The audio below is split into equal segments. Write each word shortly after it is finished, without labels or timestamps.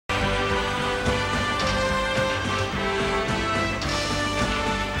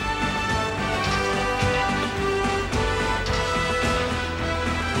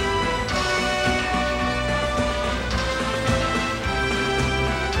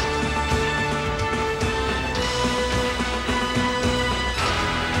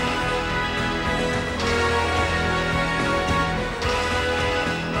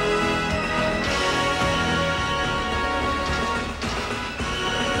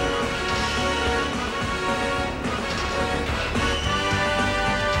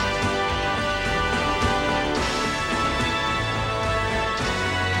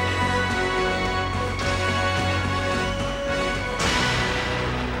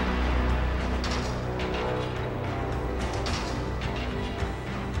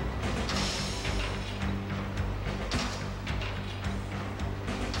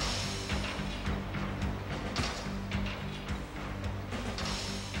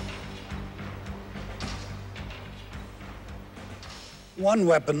One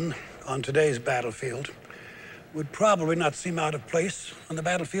weapon on today's battlefield would probably not seem out of place on the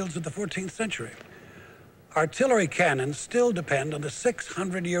battlefields of the 14th century. Artillery cannons still depend on the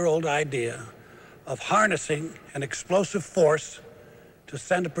 600-year-old idea of harnessing an explosive force to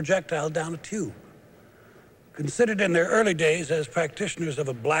send a projectile down a tube. Considered in their early days as practitioners of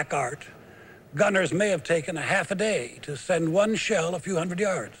a black art, gunners may have taken a half a day to send one shell a few hundred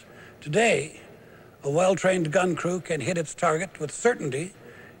yards. Today, a well-trained gun crew can hit its target with certainty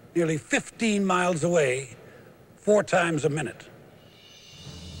nearly 15 miles away, 4 times a minute.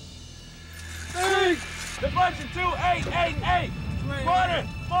 Deflection 2-8-8-8. Quarter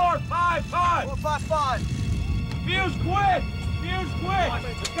 4-5-5. 4-5-5. Fuse quick. Fuse quick.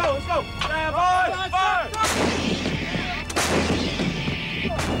 Let's go. Stand by. Fire.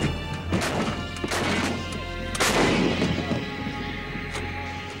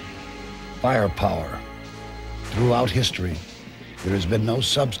 Firepower. Throughout history, there has been no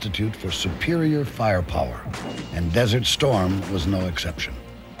substitute for superior firepower, and Desert Storm was no exception.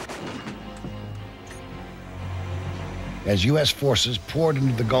 As U.S. forces poured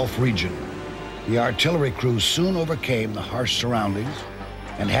into the Gulf region, the artillery crews soon overcame the harsh surroundings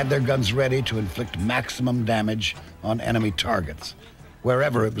and had their guns ready to inflict maximum damage on enemy targets,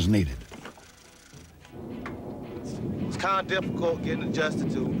 wherever it was needed. It's kind of difficult getting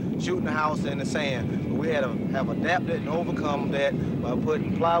adjusted to shooting a house in the sand. But we had to have adapted and overcome that by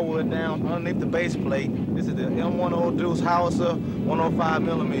putting plywood down underneath the base plate. This is the M1 Deuce howitzer, 105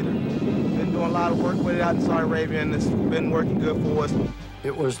 millimeter. Been doing a lot of work with it out in Saudi Arabia, and it's been working good for us.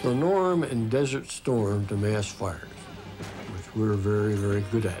 It was the norm in Desert Storm to mass fires, which we're very, very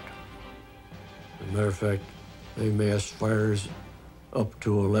good at. As a matter of fact, they massed fires up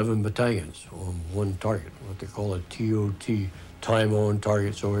to 11 battalions on one target, what they call a TOT, time on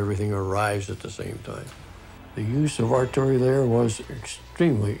target, so everything arrives at the same time. The use of artillery there was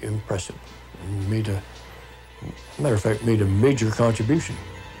extremely impressive and made a major contribution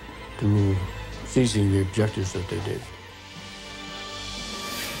to seizing the objectives that they did.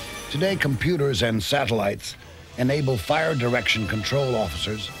 Today, computers and satellites enable fire direction control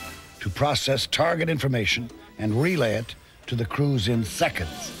officers to process target information and relay it to the crews in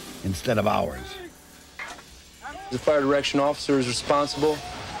seconds instead of hours. The fire direction officer is responsible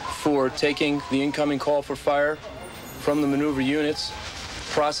for taking the incoming call for fire from the maneuver units,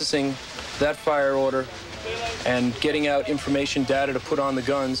 processing that fire order, and getting out information data to put on the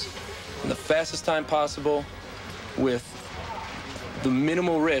guns in the fastest time possible with the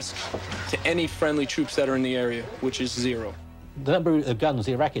minimal risk to any friendly troops that are in the area, which is 0. The number of guns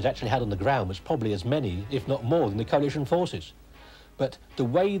the Iraqis actually had on the ground was probably as many, if not more, than the coalition forces. But the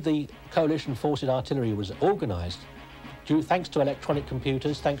way the coalition forces artillery was organised, thanks to electronic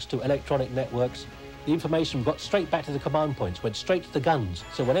computers, thanks to electronic networks, the information got straight back to the command points, went straight to the guns.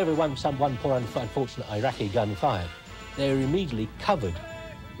 So whenever one poor unfortunate Iraqi gun fired, they were immediately covered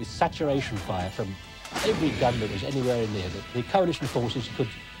with saturation fire from every gun that was anywhere in there. The coalition forces could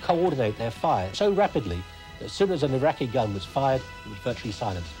coordinate their fire so rapidly that as soon as an Iraqi gun was fired, it was virtually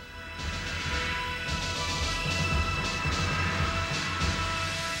silenced.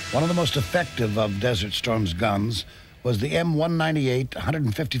 One of the most effective of Desert Storm's guns was the M198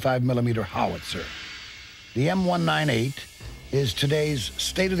 155mm howitzer. The M198 is today's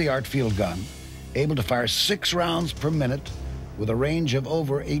state-of-the-art field gun, able to fire 6 rounds per minute with a range of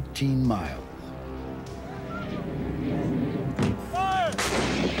over 18 miles.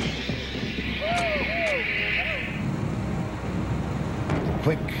 The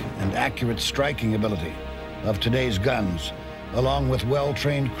quick and accurate striking ability of today's guns, along with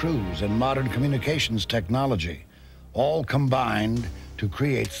well-trained crews and modern communications technology, all combined to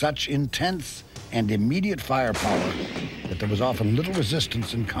create such intense and immediate firepower that there was often little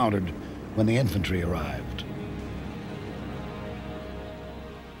resistance encountered when the infantry arrived.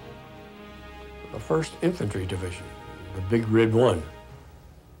 The 1st Infantry Division, the Big Red One,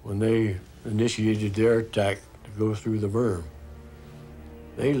 when they initiated their attack to go through the berm,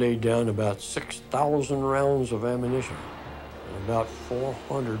 they laid down about 6,000 rounds of ammunition and about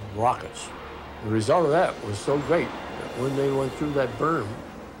 400 rockets. The result of that was so great that when they went through that berm,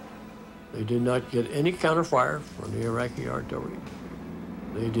 they did not get any counterfire from the Iraqi artillery.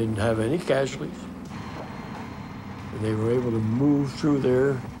 They didn't have any casualties, and they were able to move through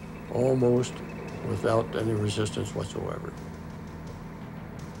there almost without any resistance whatsoever.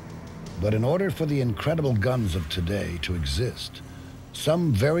 But in order for the incredible guns of today to exist,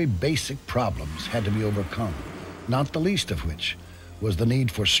 some very basic problems had to be overcome, not the least of which was the need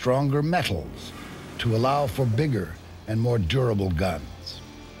for stronger metals to allow for bigger and more durable guns.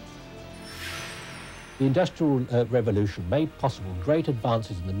 The Industrial Revolution made possible great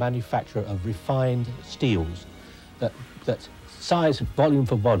advances in the manufacture of refined steels that size, volume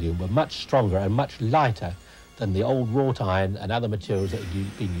for volume, were much stronger and much lighter than the old wrought iron and other materials that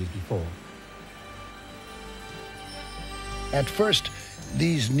had been used before. At first,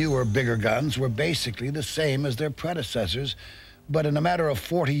 these newer, bigger guns were basically the same as their predecessors, but in a matter of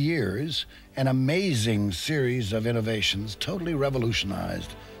 40 years, an amazing series of innovations totally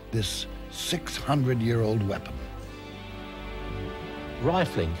revolutionized this 600-year-old weapon.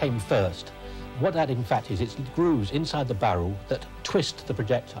 Rifling came first. What that in fact is, it's grooves inside the barrel that twist the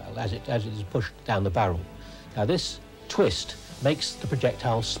projectile as it is pushed down the barrel. Now this twist makes the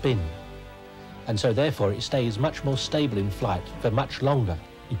projectile spin, and so therefore it stays much more stable in flight for much longer.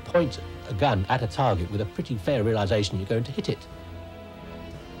 You point a gun at a target with a pretty fair realization you're going to hit it.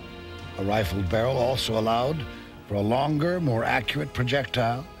 A rifled barrel also allowed for a longer, more accurate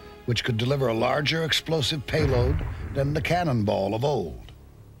projectile, which could deliver a larger explosive payload than the cannonball of old.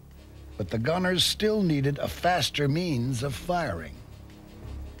 But the gunners still needed a faster means of firing.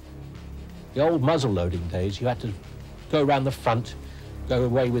 The old muzzle loading days, you had to go around the front, go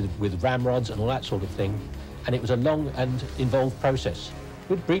away with ramrods and all that sort of thing, and it was a long and involved process.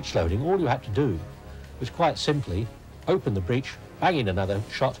 With breech loading, all you had to do was quite simply open the breech, bang in another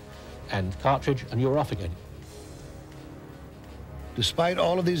shot and cartridge, and you're off again. Despite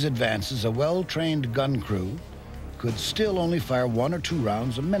all of these advances, a well-trained gun crew could still only fire 1 or 2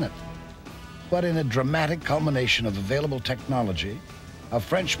 rounds a minute. But in a dramatic culmination of available technology, a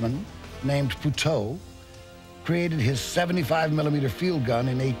Frenchman named Poutot created his 75mm field gun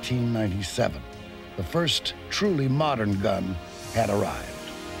in 1897. The first truly modern gun had arrived.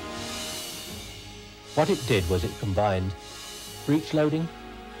 What it did was it combined breech loading,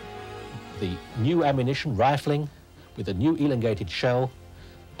 the new ammunition, rifling, with a new elongated shell,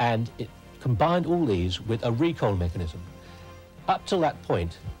 and it combined all these with a recoil mechanism. Up till that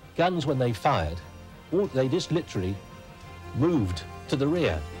point, guns, when they fired, they just literally moved to the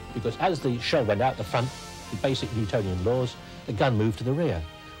rear, because as the shell went out the front, the basic Newtonian laws, the gun moved to the rear.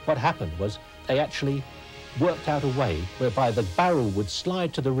 What happened was they actually worked out a way whereby the barrel would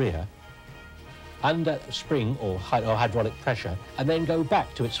slide to the rear under spring or hydraulic pressure and then go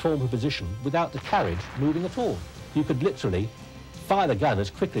back to its former position without the carriage moving at all. You could literally fire the gun as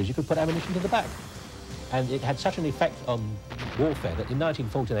quickly as you could put ammunition to the back. And it had such an effect on warfare that in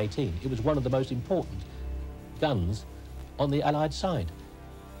 1914-18, it was one of the most important guns on the Allied side.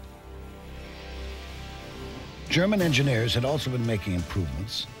 German engineers had also been making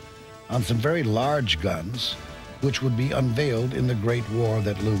improvements on some very large guns, which would be unveiled in the Great War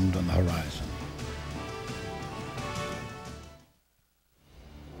that loomed on the horizon.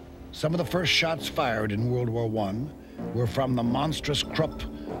 Some of the first shots fired in World War I were from the monstrous Krupp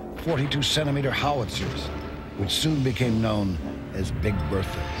 42-centimeter howitzers, which soon became known as Big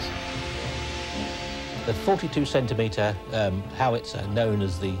Berthas. The 42-centimeter howitzer, known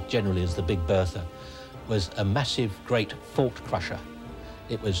as generally as the Big Bertha, was a massive, great fort crusher.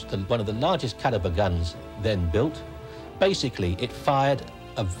 It was one of the largest caliber guns then built. Basically, it fired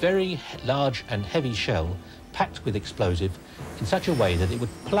a very large and heavy shell packed with explosive in such a way that it would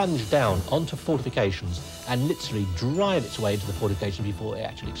plunge down onto fortifications and literally drive its way into the fortification before it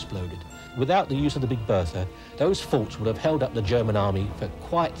actually exploded. Without the use of the Big Bertha, those forts would have held up the German army for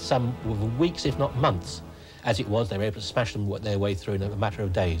quite some weeks, if not months. As it was, they were able to smash them their way through in a matter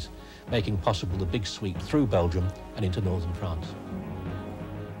of days, making possible the big sweep through Belgium and into northern France.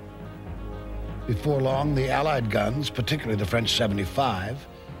 Before long, the Allied guns, particularly the French 75,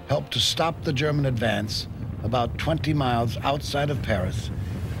 helped to stop the German advance about 20 miles outside of Paris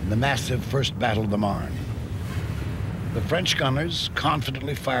in the massive First Battle of the Marne. The French gunners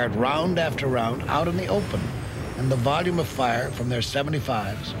confidently fired round after round out in the open, and the volume of fire from their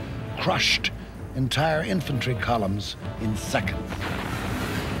 75s crushed entire infantry columns in seconds.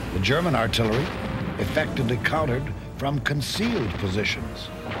 The German artillery effectively countered from concealed positions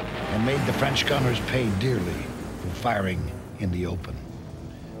and made the French gunners pay dearly for firing in the open.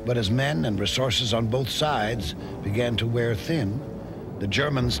 But as men and resources on both sides began to wear thin, the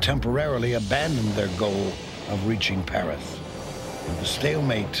Germans temporarily abandoned their goal of reaching Paris, and the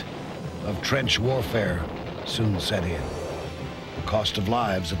stalemate of trench warfare soon set in. The cost of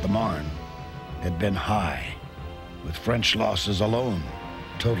lives at the Marne had been high, with French losses alone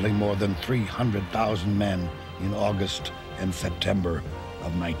totaling more than 300,000 men in August and September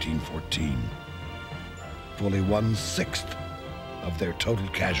of 1914. Fully 1/6 of their total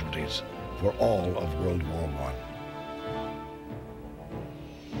casualties for all of World War I.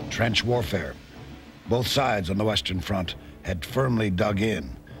 Trench warfare. Both sides on the Western Front had firmly dug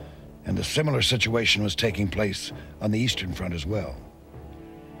in, and a similar situation was taking place on the Eastern Front as well.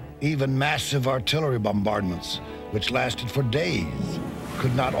 Even massive artillery bombardments, which lasted for days,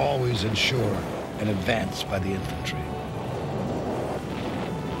 could not always ensure an advance by the infantry.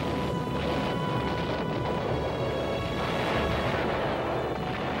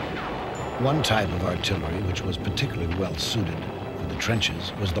 One type of artillery which was particularly well suited for the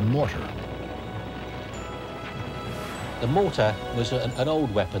trenches was the mortar. The mortar was an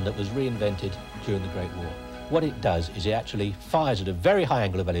old weapon that was reinvented during the Great War. What it does is it actually fires at a very high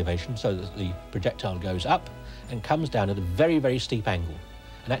angle of elevation so that the projectile goes up and comes down at a very, very steep angle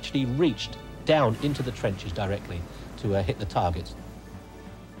and actually reached down into the trenches directly to hit the targets.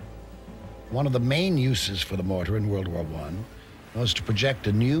 One of the main uses for the mortar in World War I was to project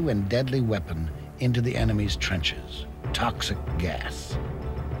a new and deadly weapon into the enemy's trenches, toxic gas.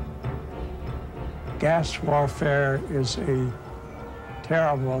 Gas warfare is a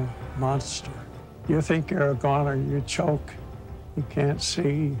terrible monster. You think you're a goner, you choke, you can't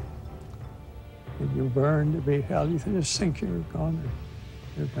see, and you burn to be hell. You just think you're a goner.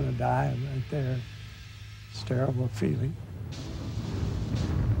 You're gonna die right there. It's a terrible feeling.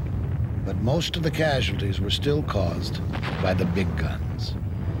 But most of the casualties were still caused by the big guns.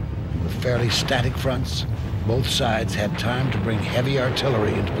 With fairly static fronts, both sides had time to bring heavy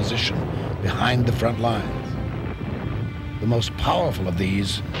artillery into position behind the front lines. The most powerful of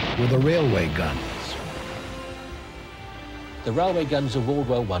these were the railway guns. The railway guns of World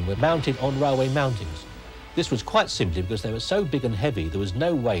War I were mounted on railway mountings. This was quite simply because they were so big and heavy, there was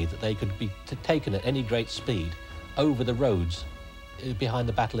no way that they could be taken at any great speed over the roads behind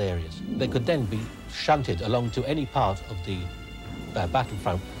the battle areas. They could then be shunted along to any part of the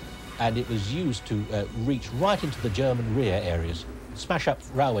battlefront, and it was used to reach right into the German rear areas, smash up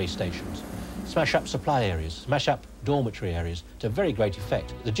railway stations, smash up supply areas, smash up dormitory areas to very great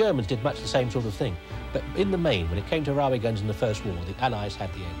effect. The Germans did much the same sort of thing, but in the main, when it came to railway guns in the First War, the Allies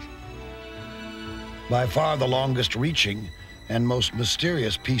had the edge. By far the longest reaching and most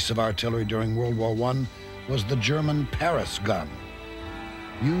mysterious piece of artillery during World War I was the German Paris gun.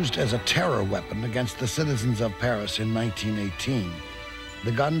 Used as a terror weapon against the citizens of Paris in 1918,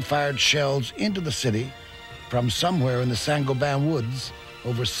 the gun fired shells into the city from somewhere in the Saint-Gobain woods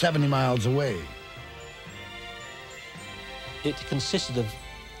over 70 miles away. It consisted of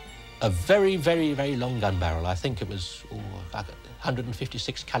a very, very, very long gun barrel. I think it was about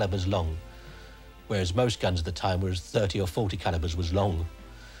 156 calibers long, whereas most guns at the time were 30 or 40 calibers was long.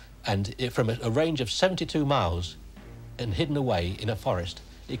 And from a range of 72 miles and hidden away in a forest,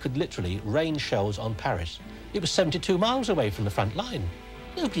 it could literally rain shells on Paris. It was 72 miles away from the front line.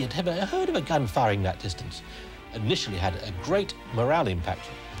 Nobody had ever heard of a gun firing that distance. Initially had a great morale impact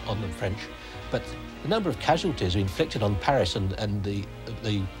on the French, but the number of casualties inflicted on Paris and the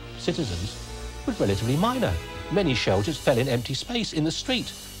citizens was relatively minor. Many shells just fell in empty space, in the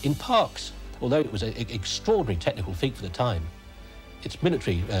street, in parks. Although it was an extraordinary technical feat for the time, its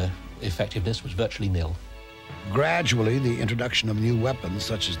military effectiveness was virtually nil. Gradually, the introduction of new weapons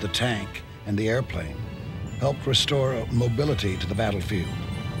such as the tank and the airplane helped restore mobility to the battlefield.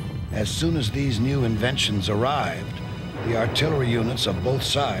 As soon as these new inventions arrived, the artillery units of both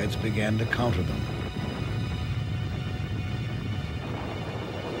sides began to counter them.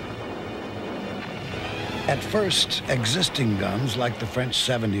 At first, existing guns like the French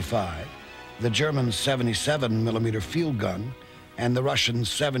 75, the German 77mm field gun, and the Russian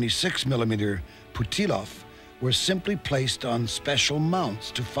 76mm Putilov were simply placed on special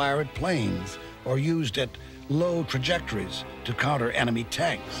mounts to fire at planes or used at low trajectories to counter enemy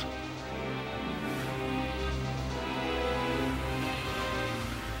tanks.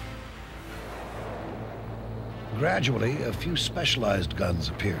 Gradually, a few specialized guns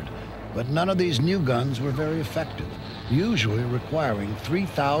appeared, but none of these new guns were very effective, usually requiring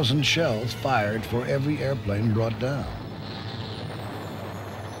 3,000 shells fired for every airplane brought down.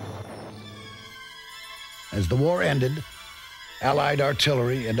 As the war ended, Allied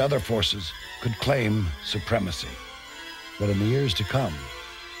artillery and other forces could claim supremacy. But in the years to come,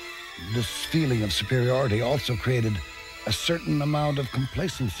 this feeling of superiority also created a certain amount of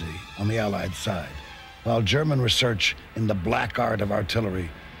complacency on the Allied side, while German research in the black art of artillery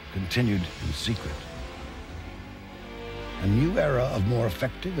continued in secret. A new era of more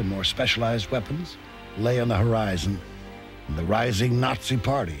effective and more specialized weapons lay on the horizon, and the rising Nazi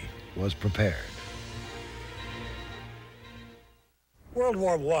Party was prepared. World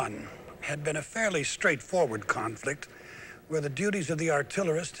War I had been a fairly straightforward conflict where the duties of the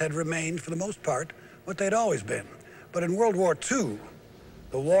artillerist had remained, for the most part, what they'd always been. But in World War II,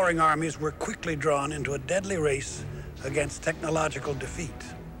 the warring armies were quickly drawn into a deadly race against technological defeat.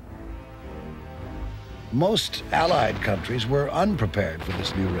 Most Allied countries were unprepared for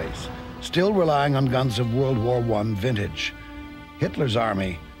this new race, still relying on guns of World War I vintage. Hitler's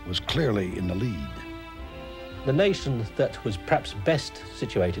army was clearly in the lead. The nation that was perhaps best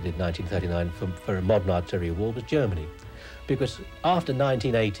situated in 1939 for a modern artillery war was Germany, because after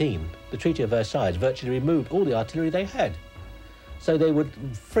 1918, the Treaty of Versailles virtually removed all the artillery they had. So they were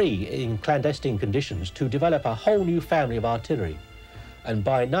free in clandestine conditions to develop a whole new family of artillery. And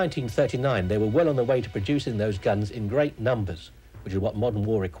by 1939, they were well on the way to producing those guns in great numbers, which is what modern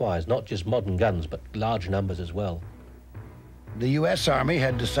war requires, not just modern guns, but large numbers as well. The U.S. Army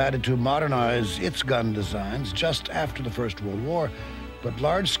had decided to modernize its gun designs just after the First World War, but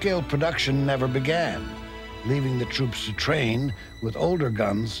large-scale production never began, leaving the troops to train with older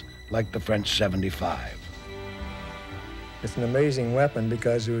guns like the French 75. It's an amazing weapon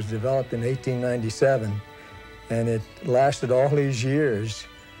because it was developed in 1897, and it lasted all these years,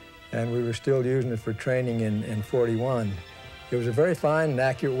 and we were still using it for training in 41. It was a very fine and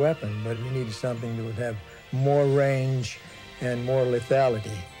accurate weapon, but we needed something that would have more range and more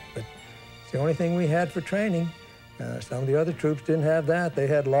lethality. But it's the only thing we had for training. Some of the other troops didn't have that. They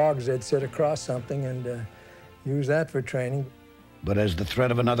had logs they'd sit across something and use that for training. But as the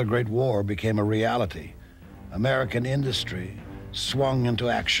threat of another great war became a reality, American industry swung into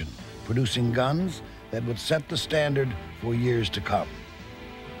action, producing guns that would set the standard for years to come.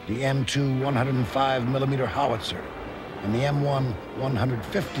 The M2 105mm howitzer and the M1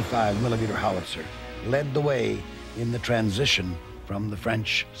 155mm howitzer led the way in the transition from the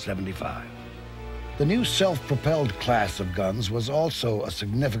French 75. The new self-propelled class of guns was also a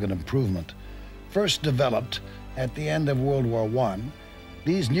significant improvement. First developed at the end of World War I,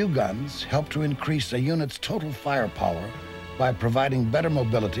 these new guns helped to increase a unit's total firepower by providing better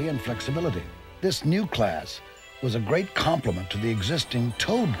mobility and flexibility. This new class was a great complement to the existing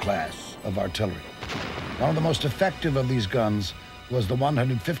towed class of artillery. One of the most effective of these guns was the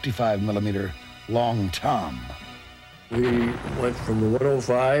 155mm Long Tom. We went from the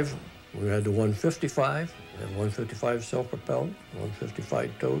 105, we had the 155, and 155 self-propelled,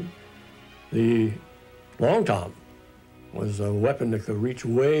 155 towed. The Long Tom was a weapon that could reach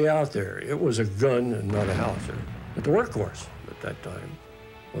way out there. It was a gun and not a howitzer. But the workhorse at that time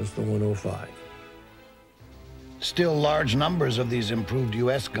was the 105. Still, large numbers of these improved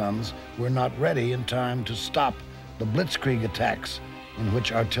U.S. guns were not ready in time to stop the blitzkrieg attacks in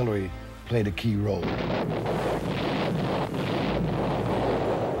which artillery played a key role.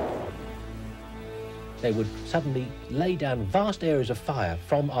 They would suddenly lay down vast areas of fire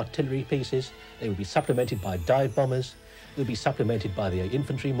from artillery pieces. They would be supplemented by dive bombers. They would be supplemented by the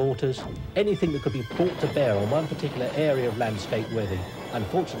infantry mortars. Anything that could be brought to bear on one particular area of landscape where the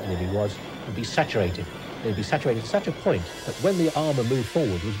unfortunate enemy was would be saturated. They would be saturated to such a point that when the armour moved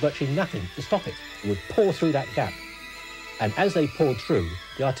forward, there was virtually nothing to stop it. It would pour through that gap. And as they poured through,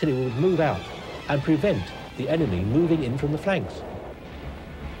 the artillery would move out and prevent the enemy moving in from the flanks.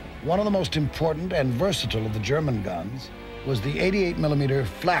 One of the most important and versatile of the German guns was the 88mm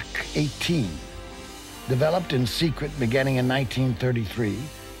Flak 18. Developed in secret beginning in 1933,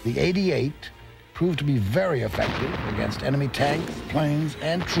 the 88 proved to be very effective against enemy tanks, planes,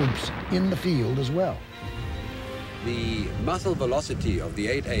 and troops in the field as well. The muzzle velocity of the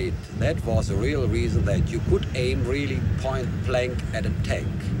 88, that was a real reason that you could aim really point blank at a tank.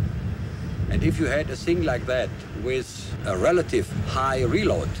 And if you had a thing like that with a relative high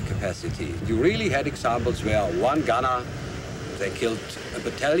reload capacity, you really had examples where one gunner, they killed a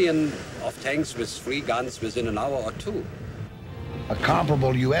battalion of tanks with 3 guns within an hour or 2. A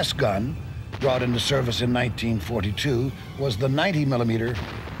comparable U.S. gun brought into service in 1942 was the 90mm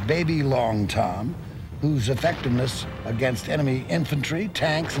Baby Long Tom, whose effectiveness against enemy infantry,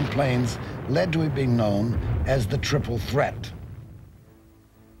 tanks, and planes led to it being known as the Triple Threat.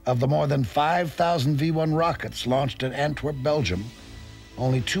 Of the more than 5,000 V-1 rockets launched at Antwerp, Belgium,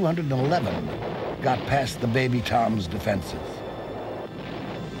 only 211 got past the Baby Tom's defenses.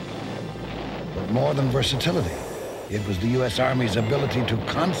 But more than versatility, it was the U.S. Army's ability to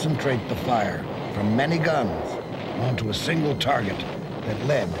concentrate the fire from many guns onto a single target that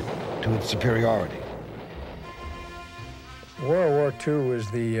led to its superiority. World War II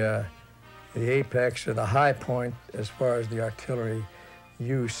was the apex or the high point as far as the artillery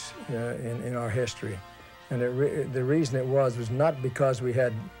use in our history. And the reason it was not because we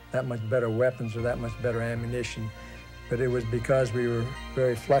had that much better weapons or that much better ammunition, but it was because we were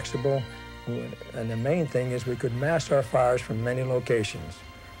very flexible. And the main thing is we could mass our fires from many locations.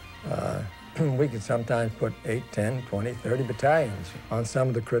 We could sometimes put 8, 10, 20, 30 battalions on some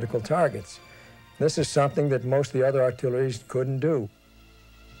of the critical targets. This is something that most of the other artilleries couldn't do.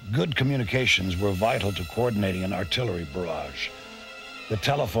 Good communications were vital to coordinating an artillery barrage. The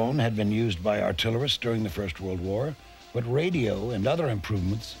telephone had been used by artillerists during the First World War, but radio and other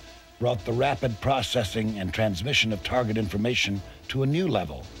improvements brought the rapid processing and transmission of target information to a new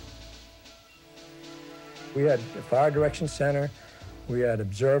level. We had a fire direction center, we had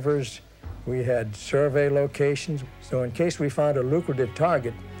observers, we had survey locations. So in case we found a lucrative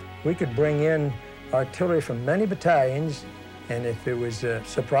target, we could bring in artillery from many battalions, and if it was a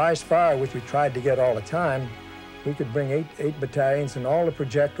surprise fire, which we tried to get all the time, we could bring eight battalions, and all the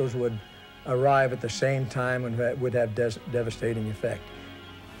projectiles would arrive at the same time and would have devastating effect.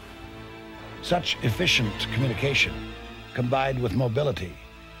 Such efficient communication, combined with mobility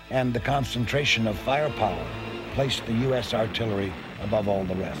and the concentration of firepower, placed the U.S. artillery above all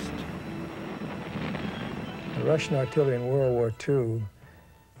the rest. The Russian artillery in World War II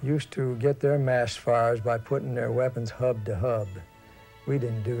used to get their mass fires by putting their weapons hub to hub. We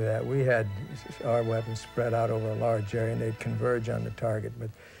didn't do that. We had our weapons spread out over a large area and they'd converge on the target, but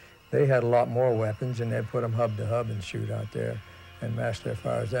they had a lot more weapons and they'd put them hub to hub and shoot out there and mass their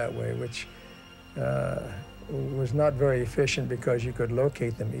fires that way, which was not very efficient because you could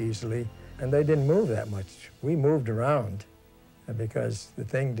locate them easily, and they didn't move that much. We moved around because the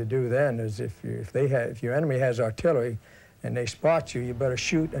thing to do then is if your enemy has artillery and they spot you, you better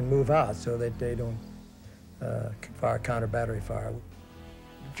shoot and move out so that they don't fire counter-battery fire.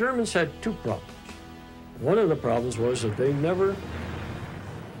 The Germans had two problems. One of the problems was that they never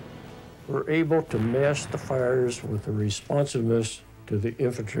were able to mass the fires with the responsiveness to the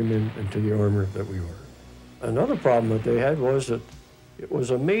infantrymen and to the armor that we were. Another problem that they had was that it was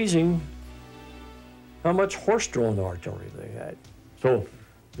amazing how much horse-drawn artillery they had. So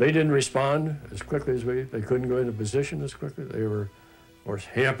they didn't respond as quickly as they couldn't go into position as quickly. They were, of course,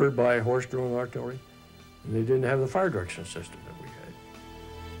 hampered by horse-drawn artillery, and they didn't have the fire direction system that we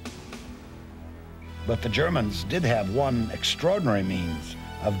had. But the Germans did have one extraordinary means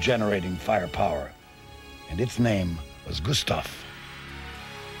of generating firepower, and its name was Gustav.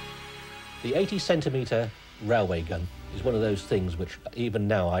 The 80-centimeter railway gun is one of those things which even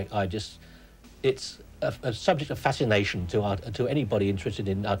now it's a subject of fascination to anybody interested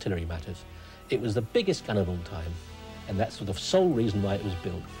in artillery matters. It was the biggest gun of all time, and that's the sole reason why it was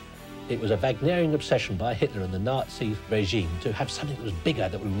built. It was a Wagnerian obsession by Hitler and the Nazi regime to have something that was bigger,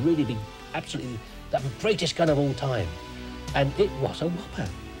 that would really be absolutely the greatest gun of all time. And it was a whopper.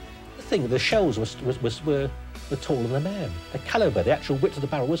 The thing, the shells were taller than a man. The caliber, the actual width of the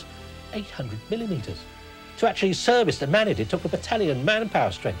barrel was 800 millimeters. To actually service the man it took a battalion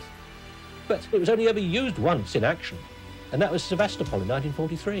manpower strength. But it was only ever used once in action, and that was Sevastopol in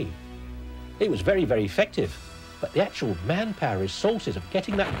 1943. It was very, very effective, but the actual manpower resources of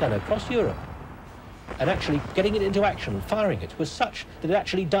getting that gun across Europe and actually getting it into action and firing it was such that it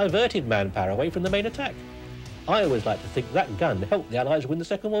actually diverted manpower away from the main attack. I always like to think that gun helped the Allies win the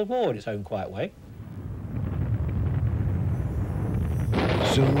Second World War in its own quiet way.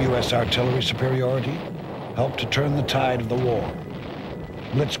 Soon U.S. artillery superiority helped to turn the tide of the war.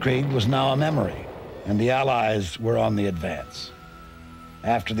 Blitzkrieg was now a memory, and the Allies were on the advance.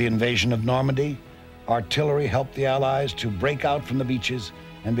 After the invasion of Normandy, artillery helped the Allies to break out from the beaches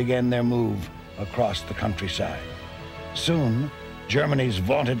and begin their move across the countryside. Soon, Germany's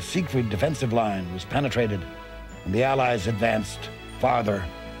vaunted Siegfried defensive line was penetrated, and the Allies advanced farther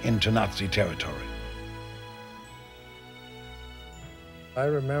into Nazi territory. I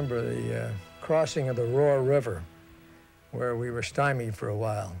remember the crossing of the Rohr River, where we were stymied for a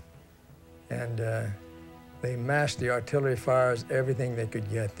while. And they massed the artillery fires, everything they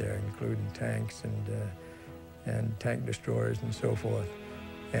could get there, including tanks and tank destroyers and so forth.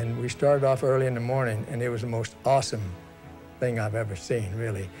 And we started off early in the morning, and it was the most awesome thing I've ever seen,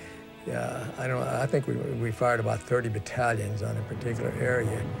 really. I think we fired about 30 battalions on a particular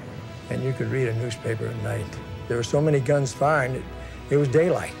area, and you could read a newspaper at night. There were so many guns firing, it was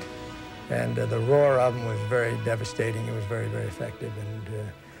daylight. And the roar of them was very devastating. It was very, very effective,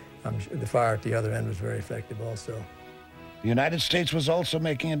 and the fire at the other end was very effective also. The United States was also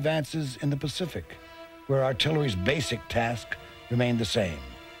making advances in the Pacific, where artillery's basic task remained the same,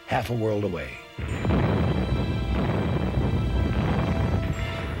 half a world away.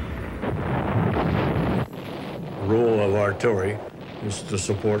 The role of artillery is to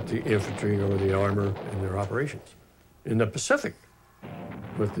support the infantry or the armor in their operations. In the Pacific,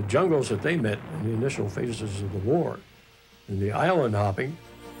 with the jungles that they met in the initial phases of the war, in the island hopping,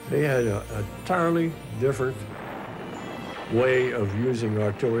 they had an entirely different way of using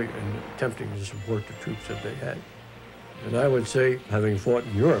artillery and attempting to support the troops that they had. And I would say, having fought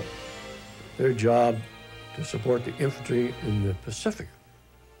in Europe, their job to support the infantry in the Pacific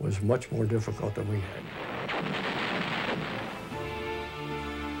was much more difficult than we had.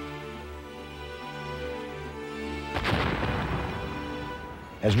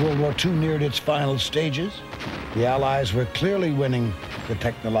 As World War II neared its final stages, the Allies were clearly winning the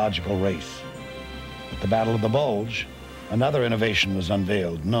technological race. At the Battle of the Bulge, another innovation was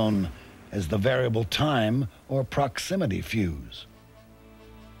unveiled, known as the variable time or proximity fuse.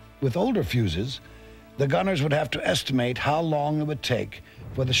 With older fuses, the gunners would have to estimate how long it would take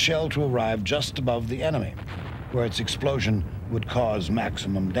for the shell to arrive just above the enemy, where its explosion would cause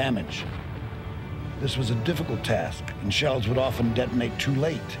maximum damage. This was a difficult task, and shells would often detonate too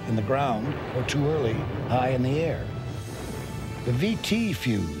late in the ground or too early high in the air. The VT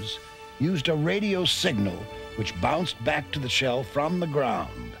fuse used a radio signal which bounced back to the shell from the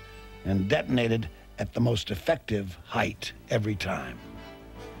ground and detonated at the most effective height every time.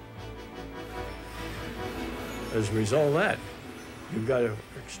 As a result of that, you've got an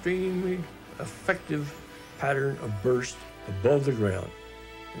extremely effective pattern of burst above the ground,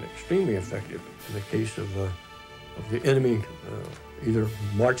 and extremely effective in the case of the enemy either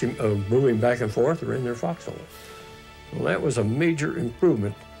moving back and forth or in their foxhole. So that was a major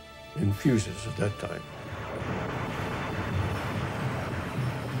improvement in fuses at that time.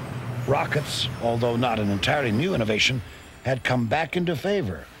 Rockets, although not an entirely new innovation, had come back into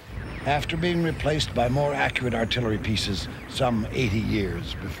favor after being replaced by more accurate artillery pieces some 80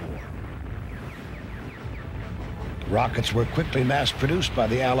 years before. Rockets were quickly mass-produced by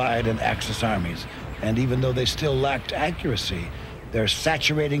the Allied and Axis armies, and even though they still lacked accuracy, their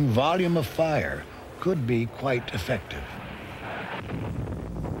saturating volume of fire could be quite effective.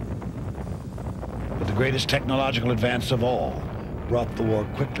 But the greatest technological advance of all brought the war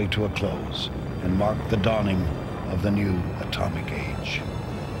quickly to a close and marked the dawning of the new atomic age.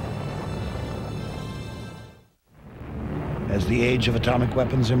 As the age of atomic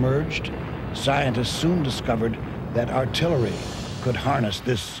weapons emerged, scientists soon discovered that artillery could harness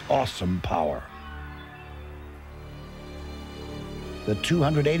this awesome power. The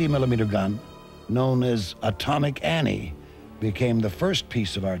 280mm gun, known as Atomic Annie, became the first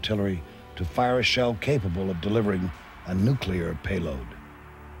piece of artillery to fire a shell capable of delivering a nuclear payload.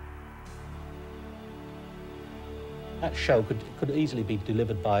 That shell could easily be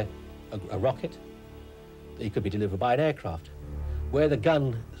delivered by a rocket. It could be delivered by an aircraft. Where the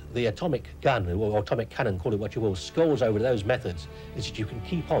gun, the atomic gun, or atomic cannon, call it what you will, scores over those methods, is that you can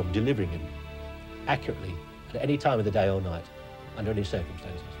keep on delivering them accurately at any time of the day or night, under any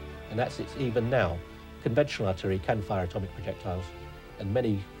circumstances. And that's it. Even now, conventional artillery can fire atomic projectiles, and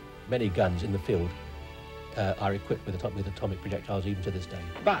many guns in the field are equipped with atomic projectiles even to this day.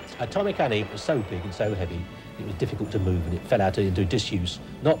 But Atomic Annie was so big and so heavy, it was difficult to move, and it fell out into disuse,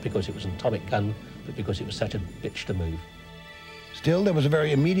 not because it was an atomic gun, but because it was such a bitch to move. Still, there was a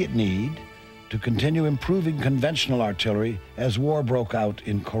very immediate need to continue improving conventional artillery as war broke out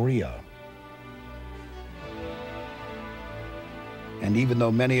in Korea. And even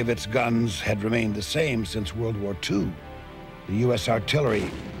though many of its guns had remained the same since World War II, the U.S. artillery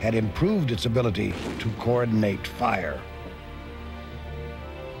had improved its ability to coordinate fire.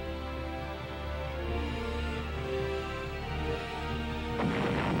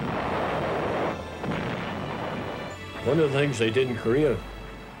 One of the things they did in Korea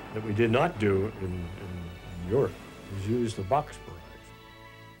that we did not do in Europe was use the box barrage.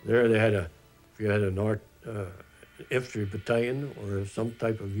 There they had if you had an infantry battalion or some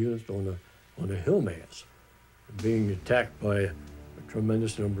type of unit on a hill mass being attacked by a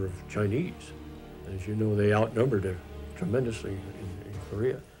tremendous number of Chinese. As you know, they outnumbered it tremendously in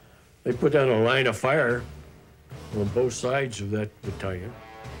Korea. They put down a line of fire on both sides of that battalion,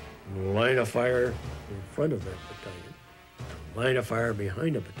 and a line of fire in front of that battalion, a line of fire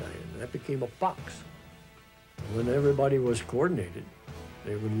behind the battalion. That became a box. When everybody was coordinated,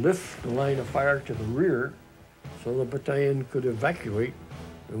 they would lift the line of fire to the rear so the battalion could evacuate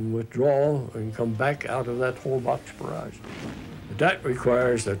and withdraw and come back out of that whole box barrage. But that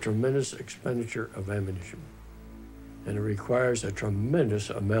requires a tremendous expenditure of ammunition, and it requires a tremendous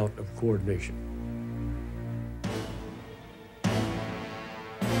amount of coordination.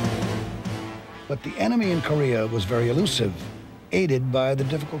 But the enemy in Korea was very elusive, aided by the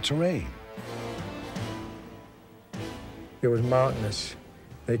difficult terrain. It was mountainous.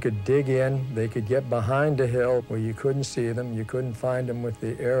 They could dig in, they could get behind a hill where you couldn't see them, you couldn't find them with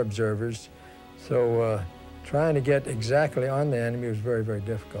the air observers. So trying to get exactly on the enemy was very, very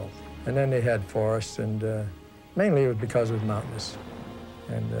difficult. And then they had forests, and mainly it was because it was mountainous.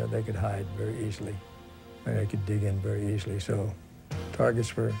 And they could hide very easily, and they could dig in very easily. So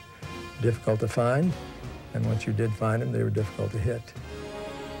targets were difficult to find, and once you did find them, they were difficult to hit.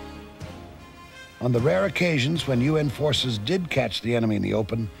 On the rare occasions when UN forces did catch the enemy in the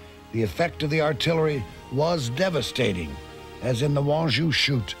open, the effect of the artillery was devastating, as in the Wanzhou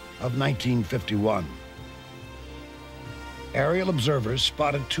Shoot of 1951. Aerial observers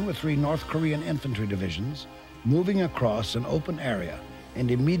spotted 2 or 3 North Korean infantry divisions moving across an open area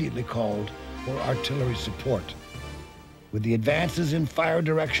and immediately called for artillery support. With the advances in fire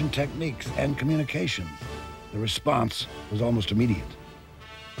direction techniques and communications, the response was almost immediate.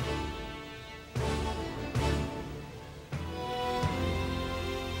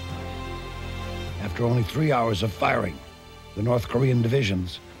 After only 3 hours of firing, the North Korean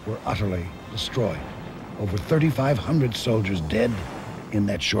divisions were utterly destroyed. Over 3,500 soldiers dead in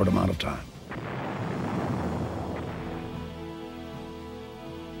that short amount of time.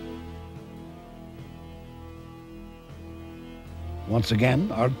 Once again,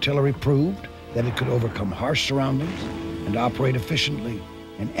 artillery proved that it could overcome harsh surroundings and operate efficiently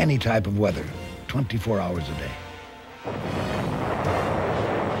in any type of weather, 24 hours a day.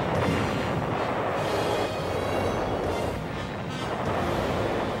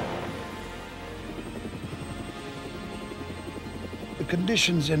 The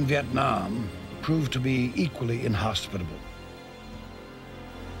conditions in Vietnam proved to be equally inhospitable.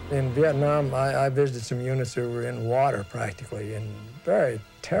 In Vietnam, I visited some units that were in water practically, in very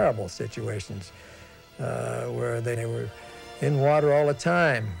terrible situations where they were in water all the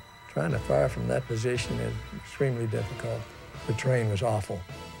time. Trying to fire from that position is extremely difficult. The terrain was awful,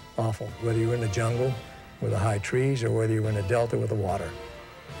 awful, whether you were in the jungle with the high trees or whether you were in a delta with the water.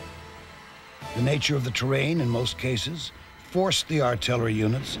 The nature of the terrain, in most cases, forced the artillery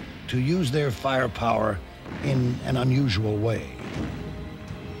units to use their firepower in an unusual way.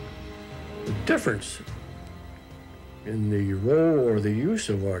 The difference in the role or the use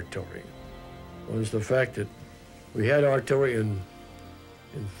of artillery was the fact that we had artillery in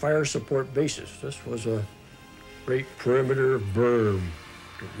fire support bases. This was a great perimeter berm.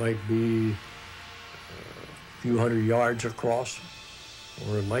 It might be a few hundred yards across,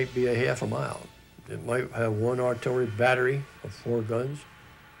 or it might be a half a mile. It might have 1 artillery battery of 4 guns,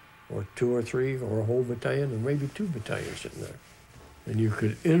 or 2 or 3, or a whole battalion, or maybe 2 battalions sitting there. And you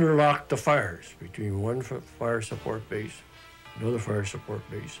could interlock the fires between one fire support base, another fire support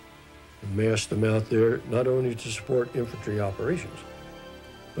base, and mass them out there, not only to support infantry operations,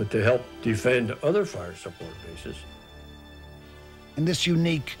 but to help defend other fire support bases. In this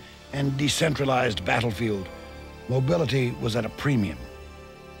unique and decentralized battlefield, mobility was at a premium.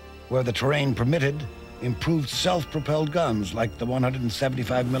 Where the terrain permitted, improved self-propelled guns like the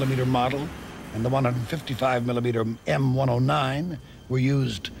 175mm model and the 155mm M109 were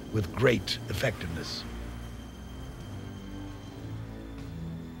used with great effectiveness.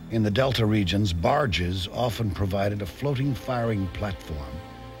 In the Delta regions, barges often provided a floating firing platform,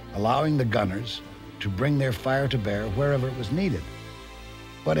 allowing the gunners to bring their fire to bear wherever it was needed.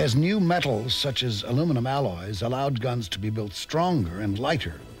 But as new metals such as aluminum alloys allowed guns to be built stronger and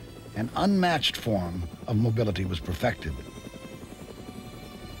lighter, an unmatched form of mobility was perfected.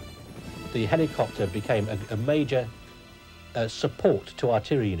 The helicopter became a major support to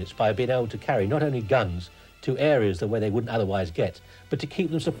artillery units by being able to carry not only guns to areas where they wouldn't otherwise get, but to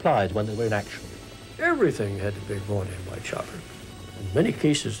keep them supplied when they were in action. Everything had to be brought in by chopper. In many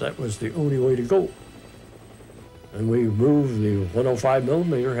cases, that was the only way to go. And we moved the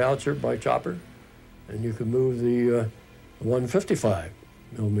 105mm howitzer by chopper, and you could move the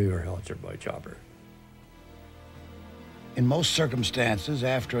 155mm howitzer by chopper. In most circumstances,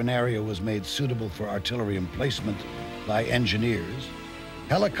 after an area was made suitable for artillery emplacement by engineers,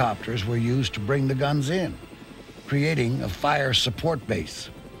 helicopters were used to bring the guns in, creating a fire support base.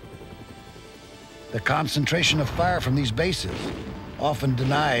 The concentration of fire from these bases often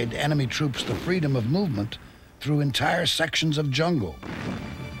denied enemy troops the freedom of movement through entire sections of jungle.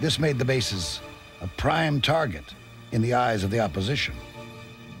 This made the bases a prime target in the eyes of the opposition.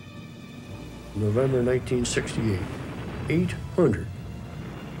 November 1968, 800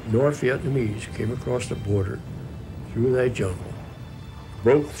 North Vietnamese came across the border through that jungle,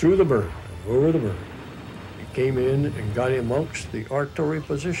 broke through the berm, over the berm. They came in and got amongst the artillery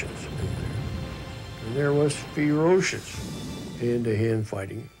positions in there. And there was ferocious hand-to-hand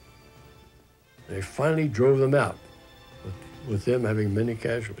fighting. They finally drove them out, with them having many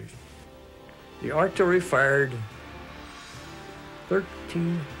casualties. The artillery fired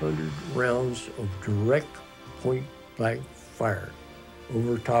 1,300 rounds of direct point-blank fire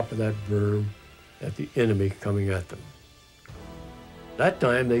over top of that berm at the enemy coming at them. That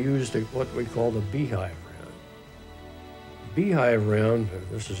time they used what we call the beehive round. The beehive round,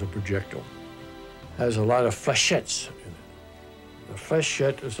 this is a projectile, has a lot of flechettes in it. The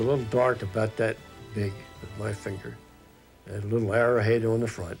flechette is a little dark about that big as my finger, and a little arrowhead on the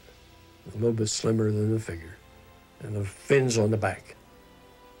front, a little bit slimmer than the figure, and the fins on the back.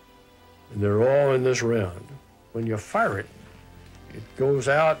 And they're all in this round. When you fire it, it goes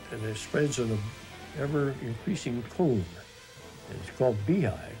out and it spreads in an ever-increasing plume. And it's called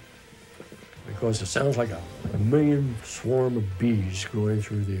beehive because it sounds like a million swarm of bees going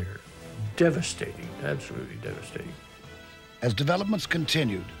through the air. Devastating, absolutely devastating. As developments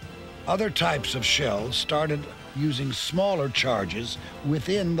continued, other types of shells started using smaller charges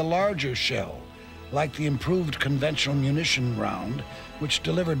within the larger shell, like the improved conventional munition round, which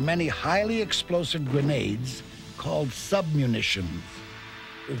delivered many highly explosive grenades called submunitions.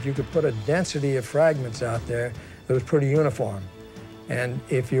 If you could put a density of fragments out there that was pretty uniform, and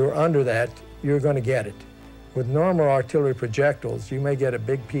if you're under that, you're going to get it. With normal artillery projectiles, you may get a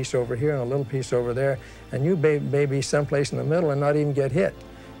big piece over here and a little piece over there, and you may be someplace in the middle and not even get hit.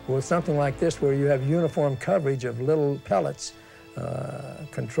 With something like this, where you have uniform coverage of little pellets,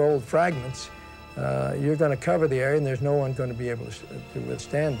 controlled fragments, you're going to cover the area, and there's no one going to be able to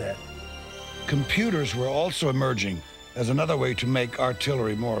withstand that. Computers were also emerging as another way to make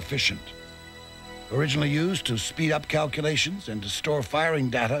artillery more efficient. Originally used to speed up calculations and to store firing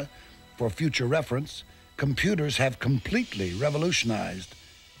data for future reference, computers have completely revolutionized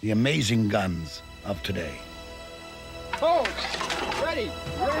the amazing guns of today. Oh, ready.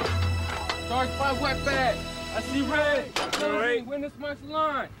 Charge 5 wet bag. I see red. All right. Win this much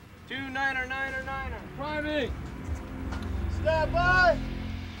line. 2 9er, 9er, 9er. Priming. Stand by.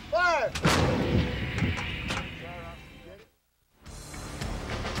 Fire.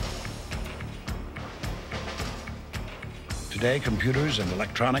 Today, computers and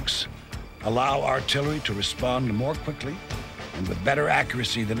electronics allow artillery to respond more quickly and with better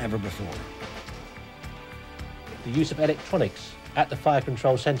accuracy than ever before. The use of electronics at the fire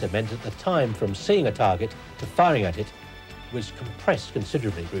control centre meant that the time from seeing a target to firing at it was compressed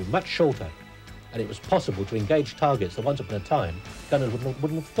considerably, grew much shorter, and it was possible to engage targets that once upon a time gunners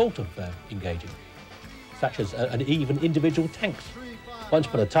wouldn't have thought of engaging, such as even individual tanks. Once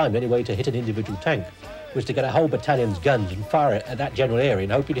upon a time, the only way to hit an individual tank was to get a whole battalion's guns and fire it at that general area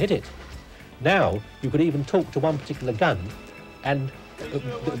and hope you'd hit it. Now, you could even talk to one particular gun and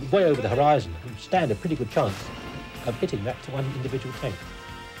way over the horizon stand a pretty good chance of hitting that one individual tank.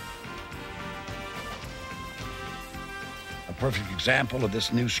 A perfect example of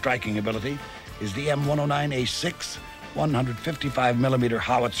this new striking ability is the M109A6 155mm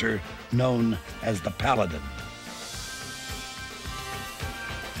howitzer known as the Paladin.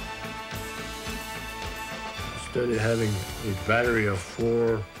 Instead of having a battery of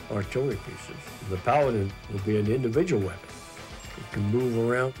 4 artillery pieces, the Paladin will be an individual weapon. It can move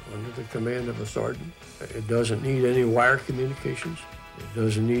around under the command of a sergeant. It doesn't need any wire communications. It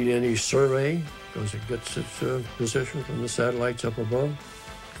doesn't need any survey because it gets its position from the satellites up above.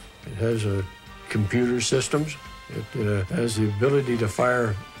 It has computer systems. It has the ability to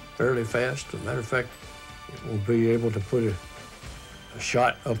fire fairly fast. As a matter of fact, it will be able to put a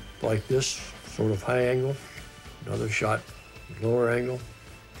shot up like this, sort of high angle, another shot lower angle,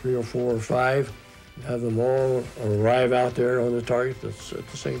 3 or 4 or 5, and have them all arrive out there on the target that's at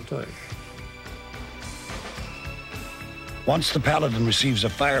the same time. Once the Paladin receives a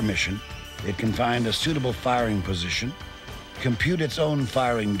fire mission, it can find a suitable firing position, compute its own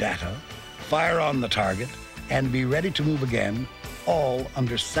firing data, fire on the target, and be ready to move again, all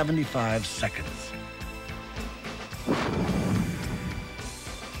under 75 seconds.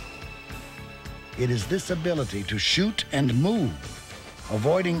 It is this ability to shoot and move,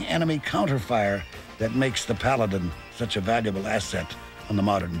 avoiding enemy counterfire, that makes the Paladin such a valuable asset on the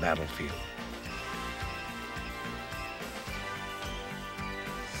modern battlefield.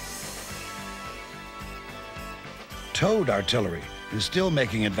 Towed artillery is still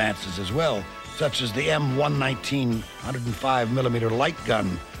making advances as well, such as the M119 105mm light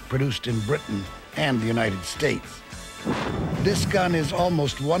gun produced in Britain and the United States. This gun is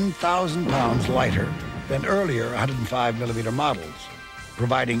almost 1,000 pounds lighter than earlier 105mm models,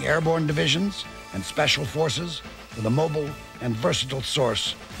 providing airborne divisions and special forces with a mobile and versatile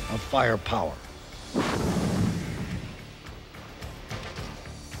source of firepower.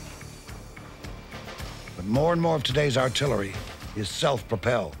 But more and more of today's artillery is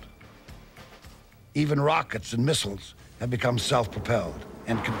self-propelled. Even rockets and missiles have become self-propelled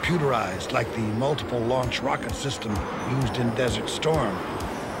and computerized, like the multiple launch rocket system used in Desert Storm,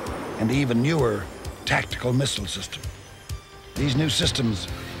 and the even newer tactical missile system. These new systems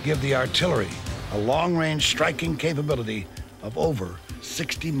give the artillery a long-range striking capability of over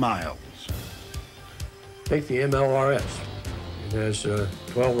 60 miles. Take the MLRS. It has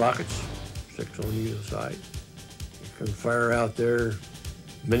 12 rockets, 6 on either side. You can fire out there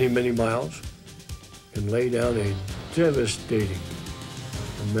many, many miles, can lay down a devastating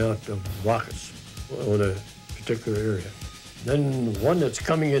amount of rockets on a particular area. Then one that's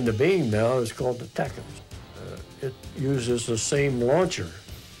coming into being now is called the TACMS. It uses the same launcher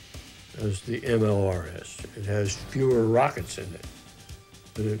as the MLRS. It has fewer rockets in it,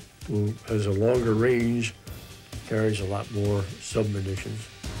 but it has a longer range, carries a lot more submunitions.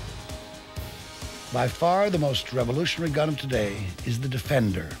 By far the most revolutionary gun of today is the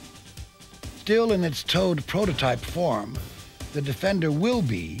Defender. Still in its towed prototype form, the Defender will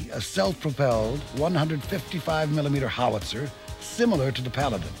be a self-propelled 155mm howitzer similar to the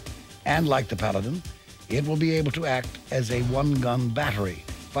Paladin. And like the Paladin, it will be able to act as a one-gun battery,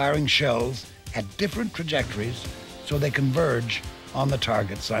 firing shells at different trajectories so they converge on the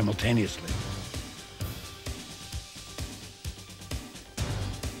target simultaneously.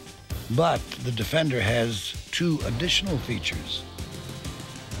 But the Defender has 2 additional features.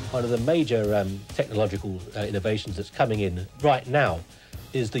 One of the major technological innovations that's coming in right now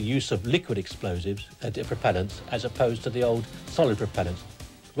is the use of liquid explosives and propellants as opposed to the old solid propellants.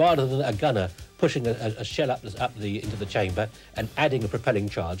 Rather than a gunner pushing a shell into the chamber and adding a propelling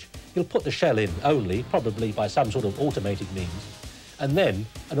charge, he'll put the shell in only, probably by some sort of automated means, and then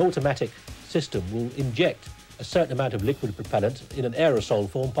an automatic system will inject a certain amount of liquid propellant in an aerosol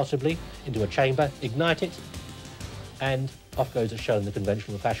form, possibly, into a chamber, ignite it, and off goes the shell in the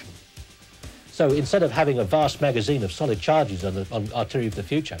conventional fashion. So instead of having a vast magazine of solid charges on artillery of the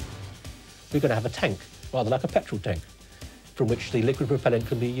future, we're going to have a tank, rather like a petrol tank, from which the liquid propellant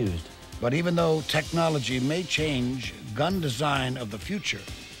can be used. But even though technology may change gun design of the future,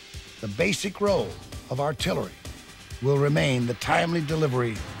 the basic role of artillery will remain the timely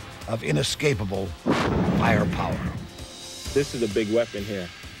delivery of inescapable firepower. This is a big weapon here.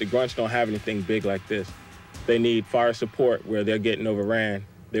 The grunts don't have anything big like this. They need fire support where they're getting overran.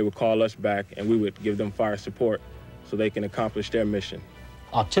 They would call us back and we would give them fire support so they can accomplish their mission.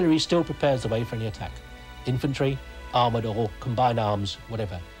 Artillery still prepares the way for any attack. Infantry, armoured or combined arms,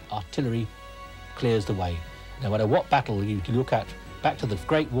 whatever. Artillery clears the way. No matter what battle you look at, back to the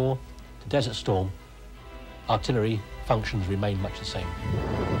Great War, to Desert Storm, artillery functions remain much the same.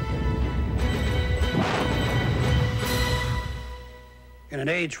 In an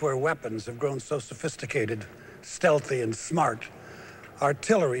age where weapons have grown so sophisticated, stealthy, and smart,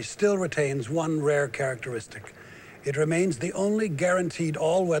 artillery still retains one rare characteristic. It remains the only guaranteed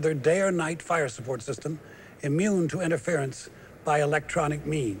all-weather day or night fire support system immune to interference by electronic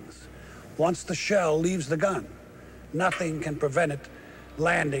means. Once the shell leaves the gun, nothing can prevent it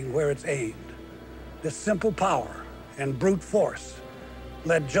landing where it's aimed. This simple power and brute force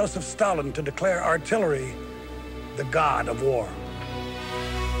led Joseph Stalin to declare artillery the god of war.